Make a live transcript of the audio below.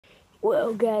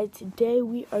Well, guys, today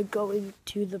we are going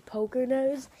to the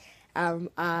Poconose.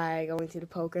 I going to the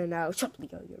Poconose. Shut up,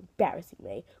 you're embarrassing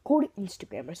me. Go to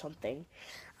Instagram or something.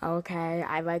 Okay,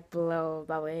 I like below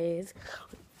ways.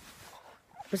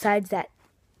 Besides that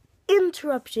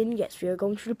interruption, yes, we are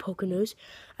going to the Poconose.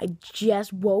 I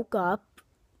just woke up.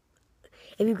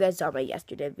 If you guys saw my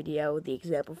yesterday video, the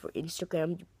example for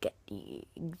Instagram, you get the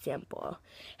example.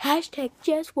 Hashtag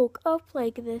just woke up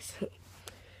like this.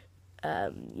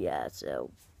 Yeah,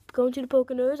 so going to the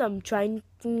Poconose, I'm trying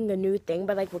a new thing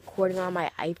by like recording on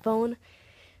my iPhone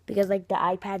because like the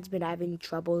iPad's been having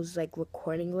troubles like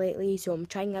recording lately, so I'm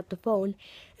trying out the phone,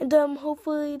 and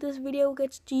hopefully this video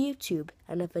gets to YouTube,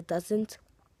 and if it doesn't,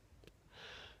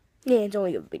 yeah, it's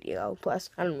only a video,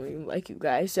 plus I don't really like you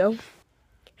guys, so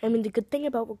I mean, the good thing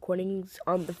about recordings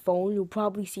on the phone, you'll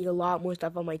probably see a lot more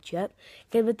stuff on my chip.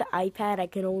 Because with the iPad, I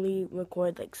can only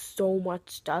record like so much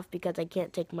stuff because I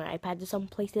can't take my iPad to some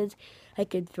places. I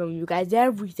could film you guys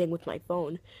everything with my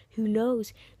phone. Who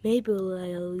knows? Maybe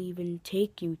I'll even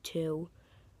take you to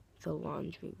the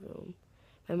laundry room.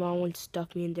 My mom once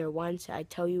stuffed me in there once. I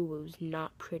tell you, it was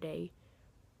not pretty.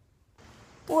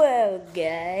 Well,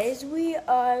 guys, we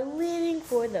are leaving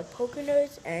for the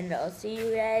Poconose, and I'll see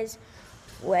you guys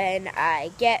when I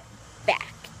get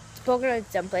back. Poconose is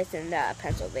someplace in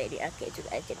Pennsylvania, in case you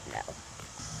guys didn't know.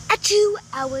 2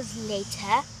 hours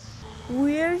later,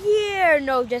 we're here.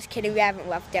 No, just kidding. We haven't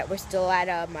left yet. We're still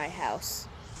at my house.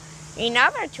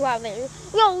 Another 2 hours later.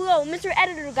 Whoa, Mr.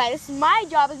 Editor Guy. This is my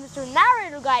job as Mr.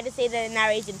 Narrator Guy to say the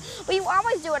narration. But you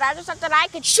always do it. I just thought that I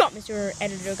could shut Mr.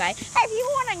 Editor Guy. Hey, if you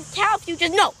want to tell, if you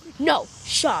just no,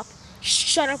 shut up.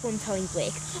 Shut up when I'm telling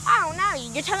Blake. Oh, no,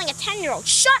 you're telling a 10-year-old.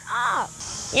 Shut up.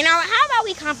 You know, how about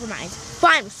we compromise?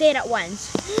 Fine, we'll say it at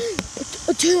once.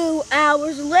 2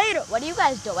 hours later. What are you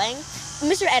guys doing?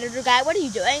 Mr. Editor Guy, what are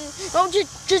you doing? Oh,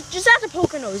 just at the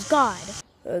Poconose, God.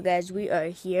 Well, guys, we are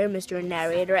here. Mr.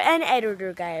 Narrator and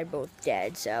Editor Guy are both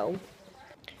dead, so.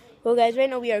 Well, guys, right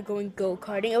now we are going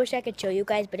go-karting. I wish I could show you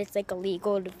guys, but it's, like,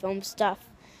 illegal to film stuff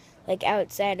like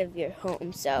outside of your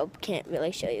home, so can't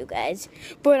really show you guys,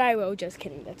 but I will. Just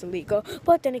kidding, that's illegal.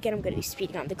 But then again, I'm gonna be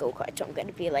speeding on the go-kart, so I'm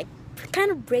gonna be like kind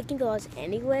of breaking the laws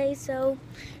anyway, so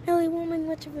it really won't make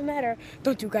much of a matter.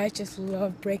 Don't you guys just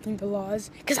love breaking the laws?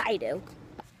 Because I do.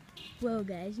 Well,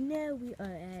 guys, now we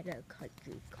are at a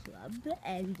country club,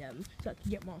 and so I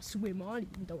can get my swim on,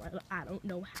 even though I don't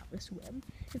know how to swim.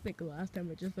 It's like the last time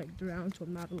I just like drowned, so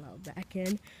I'm not allowed back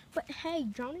in. But hey,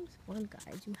 drowning's fun,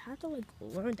 guys. You have to like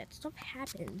learn that stuff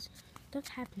happens. Stuff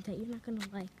happens that you're not gonna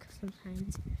like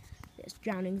sometimes. This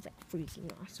drowning's like freaking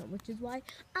awesome, which is why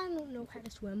I don't know how to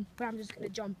swim, but I'm just gonna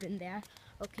jump in there.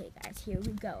 Okay, guys, here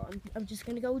we go. I'm just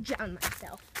gonna go drown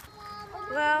myself.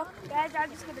 Well, guys, I'm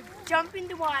just gonna jump in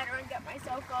the water and get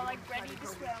myself all like ready to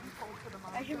swim.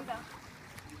 Alright, here we go.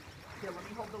 Here, let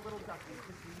me hold the little ducky.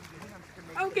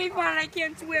 Okay, fine, I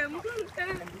can't swim.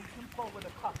 And you can pull with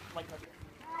a cup like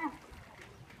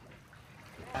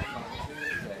a...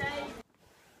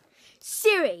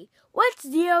 Siri, what's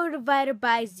 0 divided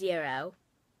by 0?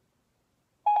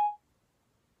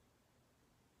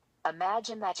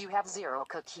 Imagine that you have 0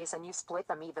 cookies and you split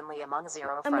them evenly among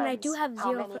 0 friends. I mean, I do have 0.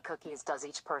 How many cookies does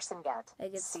each person get?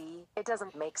 See, it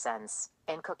doesn't make sense.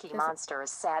 And Cookie Monster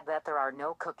is sad that there are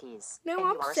no cookies. No, and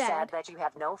I'm you are sad that you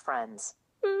have no friends.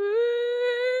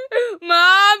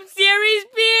 Mom, Siri's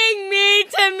being mean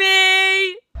to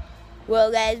me.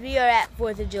 Well, guys, we are at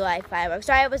 4th of July fireworks.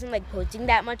 Sorry I wasn't like posting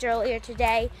that much earlier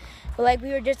today, but like we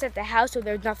were just at the house, so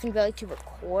there's nothing really to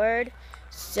record.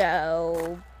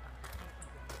 So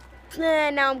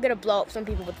now I'm gonna blow up some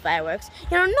people with fireworks.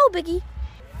 You know, no biggie.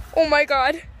 Oh my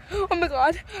god.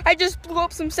 I just blew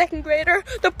up some 2nd grader.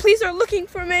 The police are looking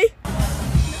for me.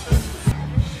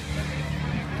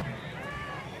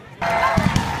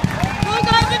 Oh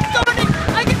guys, it's starting.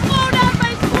 I get blown out of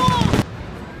my school.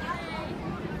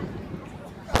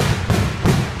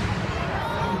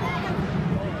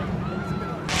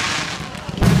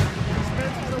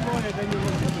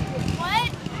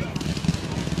 What?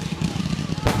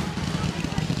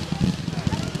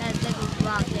 That was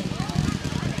rocket.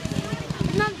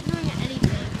 I'm not doing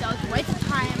anything, so it's a waste of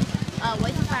time,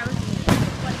 waste of fireworks,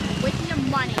 wasting of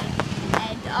money,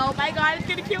 and oh my god, it's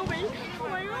gonna kill me. Oh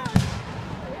my god.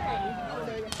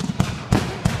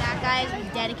 That guy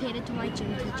is dedicated to my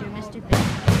gym teacher, Mr. Big.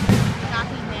 Not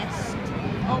be missed.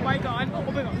 Oh my god,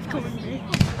 it's coming to me. Oh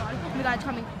my god, it's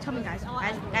coming, guys.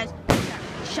 Guys,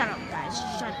 shut up, guys.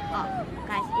 Shut up.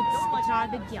 Guys, it's not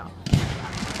a big deal.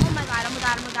 Oh my god. Oh my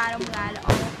god.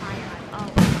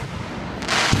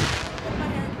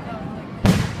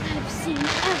 I've seen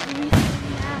everything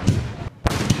now.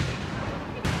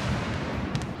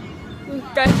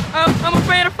 Guys, I'm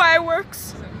afraid of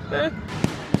fireworks.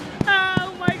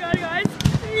 Oh my god, guys.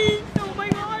 Oh my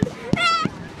god.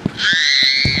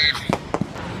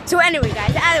 So anyway,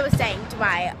 guys, as I was saying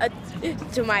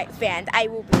to my fans, I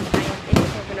am in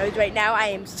Poconose right now. I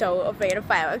am so afraid of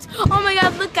fireworks. Oh my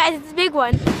god, look guys, it's a big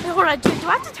one. Wait, hold on, do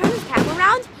I have to turn this camera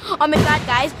around? Oh my god,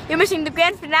 guys, you're missing the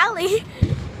grand finale.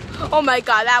 Oh my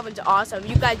god, that one's awesome.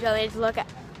 You guys really need to look at.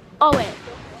 Oh wait.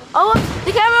 Oh,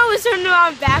 the camera was turned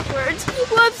around backwards.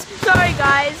 Whoops, sorry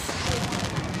guys.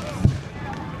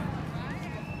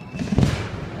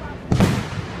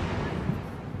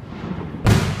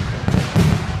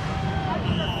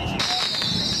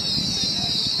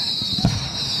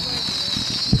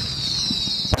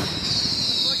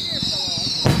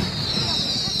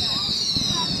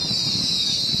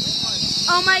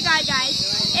 Oh my god, guys.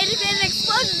 It is an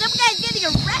explosion. Some guy's getting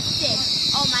arrested.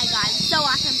 Oh my god, it's so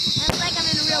awesome. And it's like I'm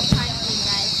in a real crime scene,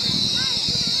 guys.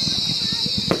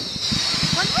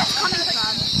 Where's this coming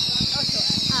from?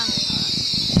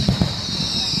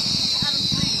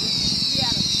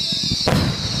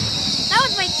 That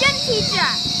was my gym teacher.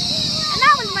 And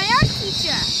that was my art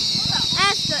teacher.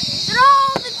 That's good. They're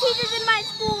all the teachers in my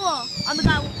school. Oh my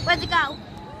god, where'd it go?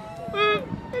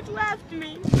 It left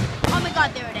me. Oh my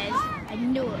god, there it is. I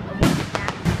knew it wasn't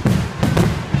that.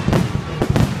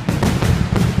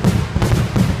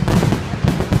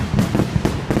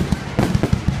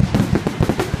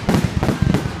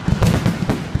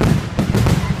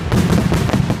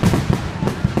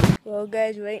 Well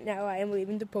guys, right now I am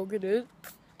leaving the Poconose.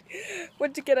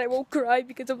 Once again, I won't cry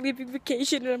because I'm leaving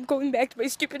vacation and I'm going back to my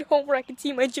stupid home where I can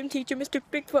see my gym teacher, Mr.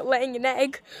 Bigfoot, laying an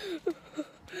egg.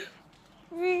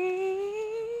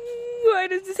 Why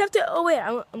does this have to? Oh wait,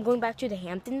 I'm going back to the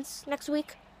Hamptons next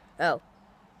week. Oh.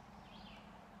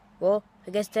 Well,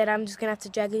 I guess that I'm just gonna have to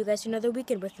drag you guys another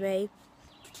weekend with me.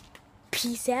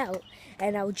 Peace out,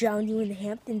 and I'll drown you in the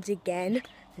Hamptons again.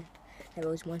 I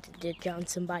always wanted to drown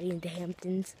somebody in the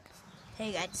Hamptons.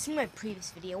 Hey guys, see my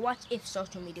previous video. Watch if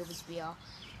social media was real.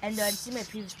 And see my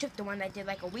previous trip, the one I did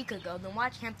like a week ago. Then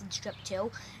watch Hamptons Trip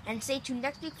 2. And stay tuned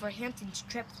next week for Hamptons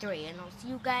Trip 3. And I'll see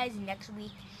you guys next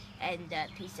week. And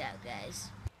peace out, guys.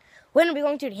 When are we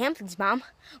going to the Hamptons, Mom?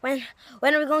 When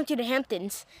are we going to the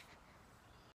Hamptons?